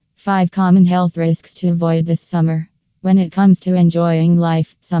5 common health risks to avoid this summer. When it comes to enjoying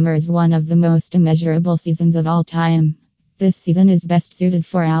life, summer is one of the most immeasurable seasons of all time. This season is best suited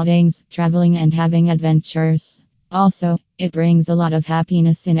for outings, traveling, and having adventures. Also, it brings a lot of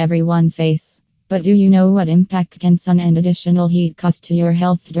happiness in everyone's face. But do you know what impact can sun and additional heat cause to your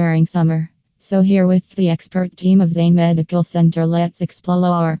health during summer? So here with the expert team of Zane Medical Center, let's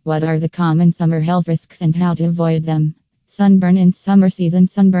explore what are the common summer health risks and how to avoid them. Sunburn in summer season.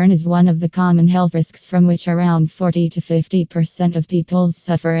 Sunburn is one of the common health risks from which around 40 to 50% of people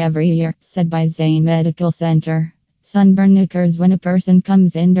suffer every year, said by Zane Medical Center. Sunburn occurs when a person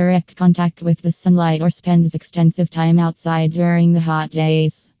comes in direct contact with the sunlight or spends extensive time outside during the hot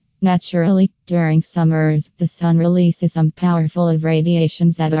days. Naturally, during summers, the sun releases some powerful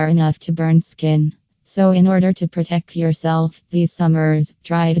radiations that are enough to burn skin. So in order to protect yourself these summers,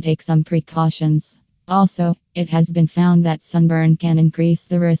 try to take some precautions. Also, it has been found that sunburn can increase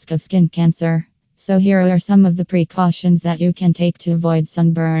the risk of skin cancer. So here are some of the precautions that you can take to avoid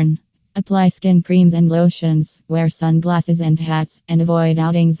sunburn. Apply skin creams and lotions, wear sunglasses and hats, and avoid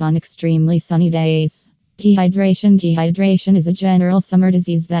outings on extremely sunny days. Dehydration. Dehydration is a general summer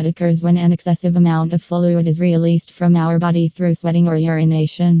disease that occurs when an excessive amount of fluid is released from our body through sweating or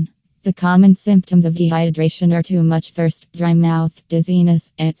urination. The common symptoms of dehydration are too much thirst, dry mouth, dizziness,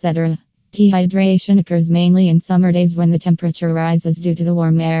 etc. Dehydration occurs mainly in summer days when the temperature rises due to the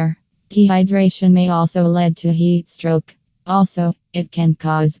warm air. Dehydration may also lead to heat stroke. Also, it can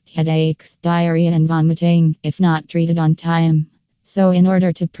cause headaches, diarrhea, and vomiting if not treated on time. So in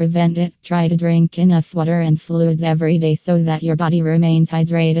order to prevent it, try to drink enough water and fluids every day so that your body remains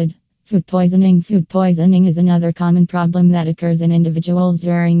hydrated. Food poisoning. Food poisoning is another common problem that occurs in individuals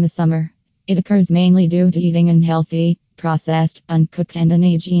during the summer. It occurs mainly due to eating unhealthy, processed, uncooked, and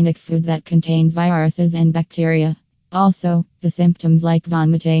unhygienic food that contains viruses and bacteria. Also, the symptoms like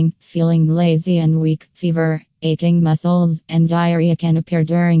vomiting, feeling lazy and weak, fever, aching muscles, and diarrhea can appear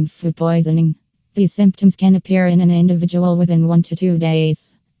during food poisoning. These symptoms can appear in an individual within 1 to 2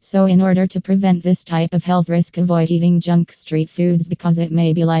 days. So in order to prevent this type of health risk, avoid eating junk street foods because it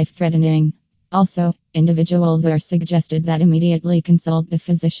may be life-threatening. Also, individuals are suggested that immediately consult the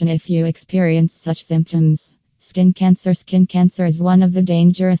physician if you experience such symptoms. Skin cancer. Skin cancer is one of the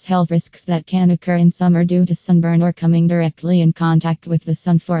dangerous health risks that can occur in summer due to sunburn or coming directly in contact with the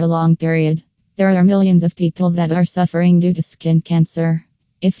sun for a long period. There are millions of people that are suffering due to skin cancer.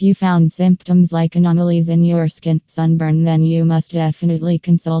 If you found symptoms like anomalies in your skin, sunburn, then you must definitely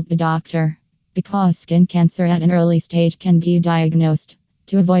consult the doctor. Because skin cancer at an early stage can be diagnosed.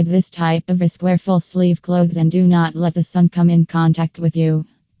 To avoid this type of risk, wear full sleeve clothes and do not let the sun come in contact with you.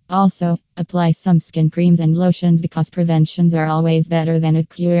 Also, apply some skin creams and lotions because preventions are always better than a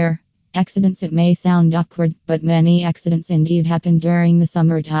cure. Accidents. It may sound awkward, but many accidents indeed happen during the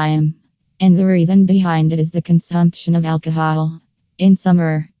summertime. And the reason behind it is the consumption of alcohol. In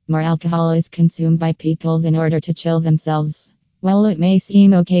summer, more alcohol is consumed by people in order to chill themselves. Well, it may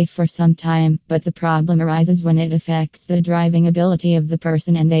seem okay for some time, but the problem arises when it affects the driving ability of the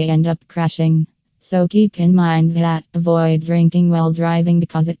person and they end up crashing. So keep in mind that avoid drinking while driving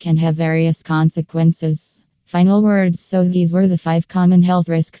because it can have various consequences. Final words. So these were the 5 common health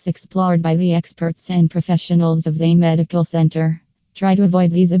risks explored by the experts and professionals of Zane Medical Center. Try to avoid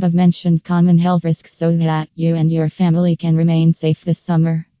these above mentioned common health risks so that you and your family can remain safe this summer.